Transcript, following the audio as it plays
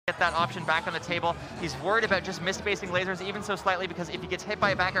that option back on the table. He's worried about just misspacing lasers even so slightly, because if he gets hit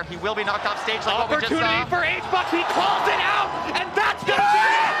by a backer, he will be knocked off stage like what we just saw. Opportunity for Hbox, he calls it out, and that's gonna be it!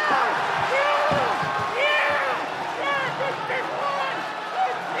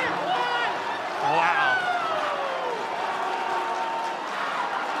 Wow.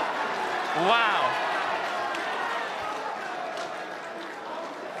 Wow.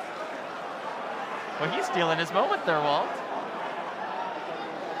 Well, he's stealing his moment there, Walt.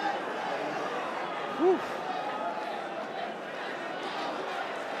 Whew.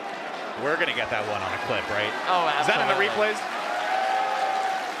 We're gonna get that one on a clip, right? Oh, absolutely. Is that in the replays?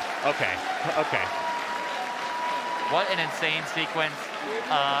 Okay, okay. What an insane sequence.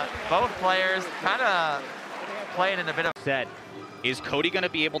 Both players kind of playing in a bit of set. Is Cody gonna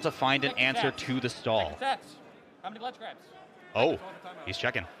be able to find an answer to the stall? How many ledge grabs? Oh, he's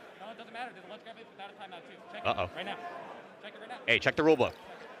checking. No, it doesn't matter. There's a ledge grab without a timeout too. Check Uh-oh. it right now. Check it right now. Hey, check the rule book.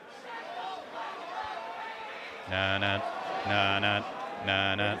 Na na na na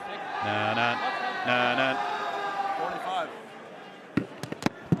na na na na na na. 45.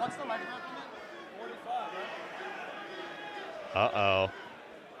 What's the ledge grab limit? 45, right? Uh-oh.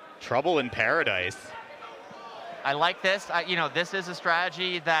 Trouble in paradise. I like this. You know, this is a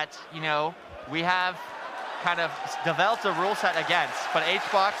strategy that, you know, we have kind of developed a rule set against. But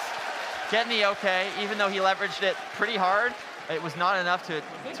Hbox getting the okay, even though he leveraged it pretty hard, it was not enough to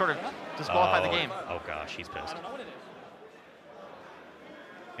sort of disqualify the game. Oh gosh, he's pissed. I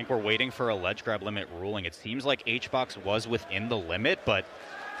think we're waiting for a ledge grab limit ruling. It seems like Hbox was within the limit, but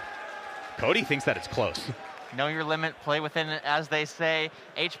Cody thinks that it's close. Know your limit, play within it, as they say.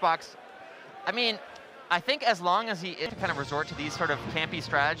 Hbox, I mean, I think as long as he kind of resort to these sort of campy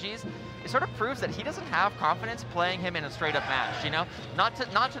strategies, it sort of proves that he doesn't have confidence playing him in a straight-up match, you know? Not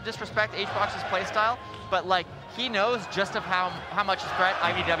to disrespect Hbox's playstyle, but like, he knows just of how much threat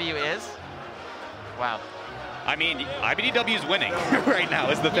IBDW is. Wow. I mean, IBDW is winning right now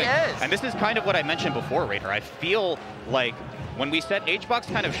is the thing. He is. And this is kind of what I mentioned before, Raider. I feel like when we said Hbox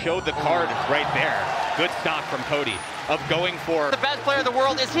kind of showed the card right there, good stock from Cody, of going for the best player in the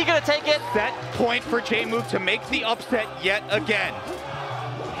world. Is he going to take it? Set point for Jmook to make the upset yet again.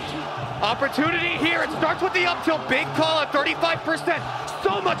 Opportunity here. It starts with the up tilt. Big call at 35%.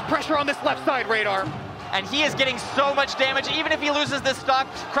 So much pressure on this left side, Radar. And he is getting so much damage, even if he loses this stock.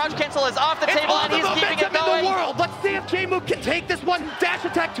 Crouch cancel is off the table, and he's keeping it going. In the world. Let's see if Jmook can take this one. Dash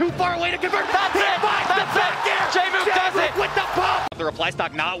attack too far away to convert. That's it. That's it. Jmook does it. With the pump. The reply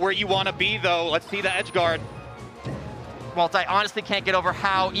stock not where you want to be, though. Let's see the edge guard. Walt, I honestly can't get over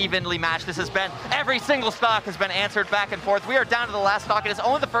how evenly matched this has been. Every single stock has been answered back and forth. We are down to the last stock, and it's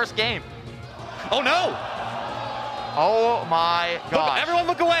only the first game. Oh, no. Oh, my gosh. Everyone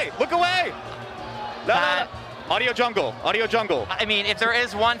look away. Look away. Audio jungle. Audio jungle. I mean, if there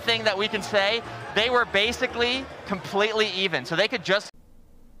is one thing that we can say, they were basically completely even. So they could just...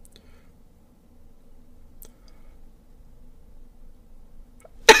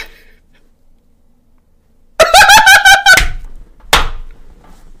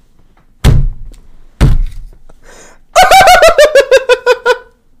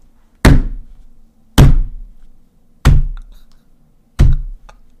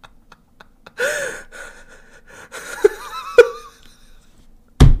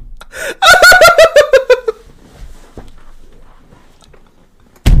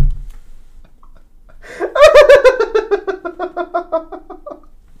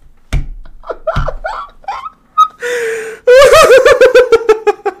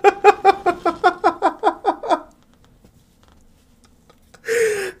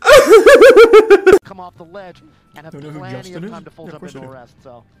 come off the ledge and have plenty of time to fold up into a rest.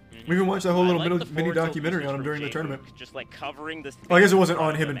 So we even watched that whole little mini documentary on him during the tournament. Just like covering this. Well, I guess it wasn't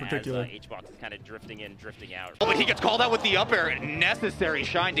on him in particular. Hbox is kind of drifting in, drifting out. Oh, but he gets called out with the up air. Necessary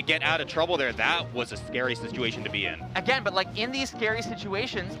shine to get out of trouble there. That was a scary situation to be in. Again, but like in these scary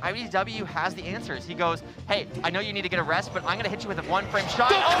situations, IBDW has the answers. He goes, hey, I know you need to get a rest, but I'm going to hit you with a one-frame shot.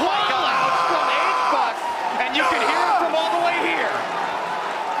 The call out from Hbox, and you can hear it from all the way here.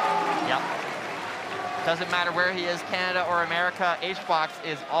 Yep. Doesn't matter where he is, Canada or America, Hbox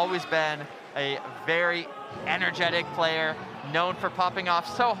has always been a very energetic player, known for popping off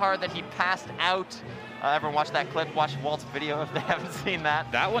so hard that he passed out. Everyone watch that clip, watch Walt's video if they haven't seen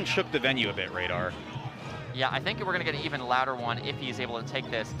that. That one shook the venue a bit, Radar. Yeah, I think we're going to get an even louder one if he's able to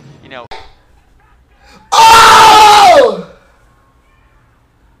take this. You know. Oh!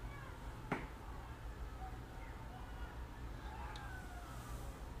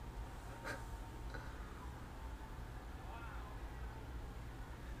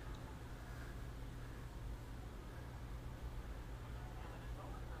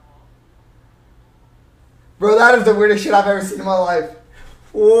 Bro, that is the weirdest shit I've ever seen in my life.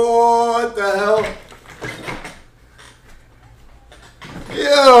 What the hell?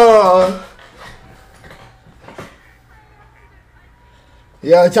 Yo.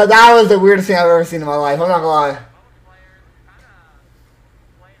 Yo, so that was the weirdest thing I've ever seen in my life. I'm not gonna lie.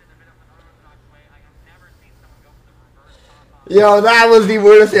 Yo, that was the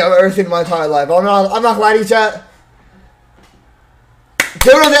weirdest thing I've ever seen in my entire life. I'm not gonna lie to you, chat.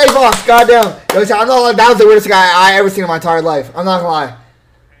 Give it to the A-Box, goddamn. Yo, chat, I'm not gonna lie, that was the weirdest thing I ever seen in my entire life. I'm not gonna lie.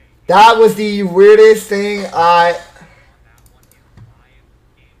 That was the weirdest thing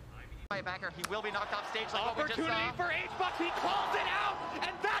Backer, he will be knocked off stage like opportunity for HBox, he calls it out,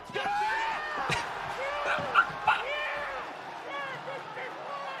 and that's gonna be it!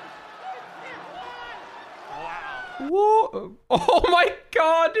 Wow. Whoa. Oh my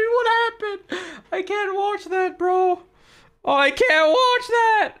god, dude, what happened? I can't watch that, bro. Oh, I can't watch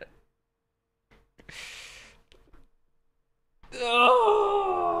that.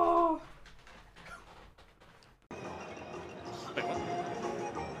 Oh.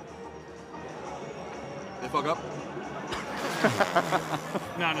 They fuck up?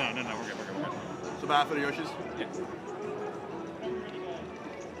 No, we're good, we're good. So bad for the Yoshis? Yeah.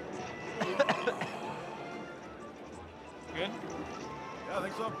 Good? Yeah, I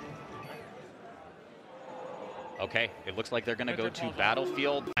think so. Okay, it looks like they're gonna go to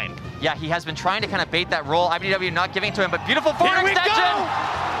Battlefield. Yeah, he has been trying to kind of bait that roll. IBDW not giving to him, but beautiful forward extension!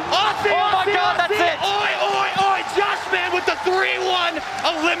 Oh my god, that's it! Oi, oi, oi! Joshman with the 3-1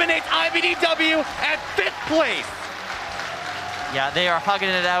 eliminates IBDW at 5th place. Yeah, they are hugging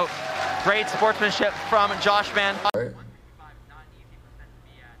it out. Great sportsmanship from Joshman.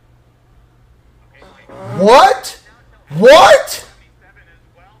 What? What?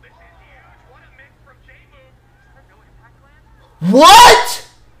 What?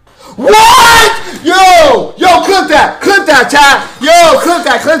 What? Yo! Yo, clip that! Clip that, chat! Yo, clip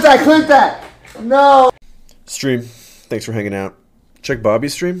that, clip that, clip that! No! Stream. Thanks for hanging out. Check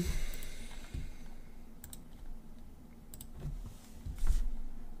Bobby's stream.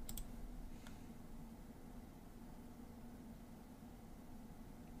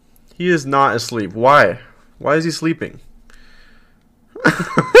 He is not asleep. Why? Why is he sleeping?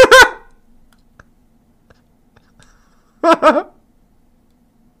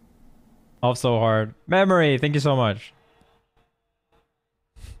 Off so hard. Memory, thank you so much.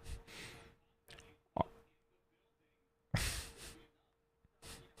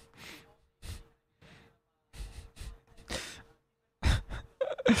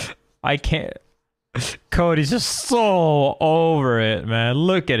 I can't. Cody's just so over it, man.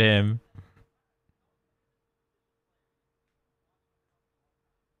 Look at him.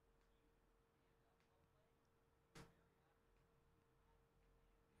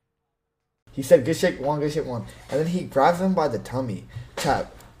 He said, good shake one, good shake one. And then he grabs him by the tummy. Chat.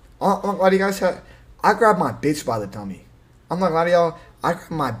 I'm not glad you guys chat. I grabbed my bitch by the tummy. I'm not glad y'all. I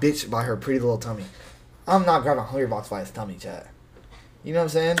grabbed my bitch by her pretty little tummy. I'm not grabbing Hungrybox by his tummy, chat. You know what I'm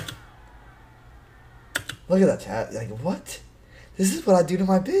saying? Look at that, chat. Like, what? This is what I do to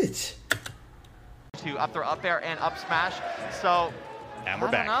my bitch. To up throw, up air, and up smash. So, and we're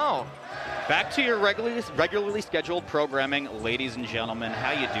back. Back to your regularly scheduled programming, ladies and gentlemen.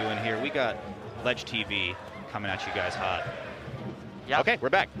 How you doing here? We got Ledge TV coming at you guys hot. Yep. Okay, we're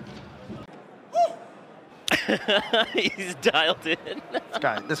back. He's dialed in.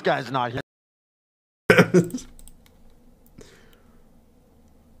 This guy's not here. He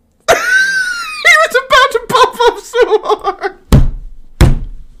was about to pop up so hard.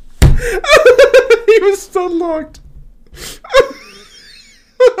 He was stun locked.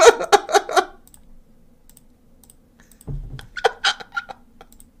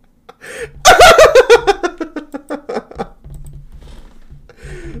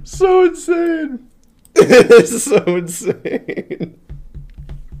 So insane. It's so insane.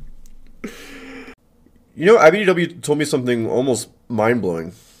 You know, IBDW told me something almost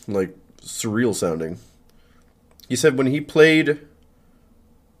mind-blowing, like surreal sounding. He said when he played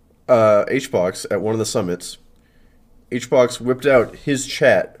HBox at one of the summits, HBox whipped out his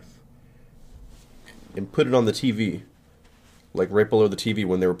chat and put it on the TV, like right below the TV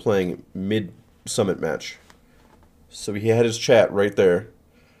when they were playing mid-summit match. So he had his chat right there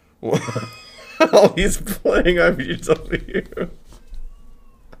while he's playing IBDW.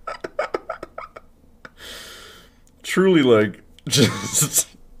 Truly, like, just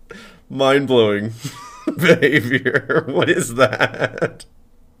mind-blowing behavior. What is that?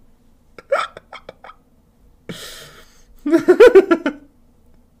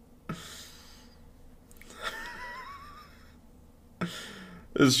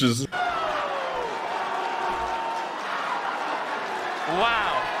 It's just...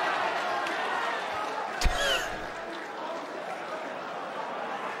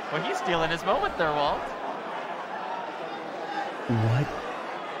 Well, he's stealing his moment there, Walt. What?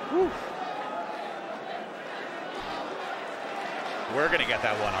 Whew. We're going to get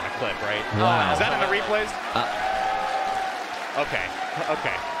that one on a clip, right? Wow. Is that in the replays? Okay.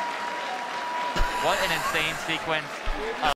 Okay. What an insane sequence.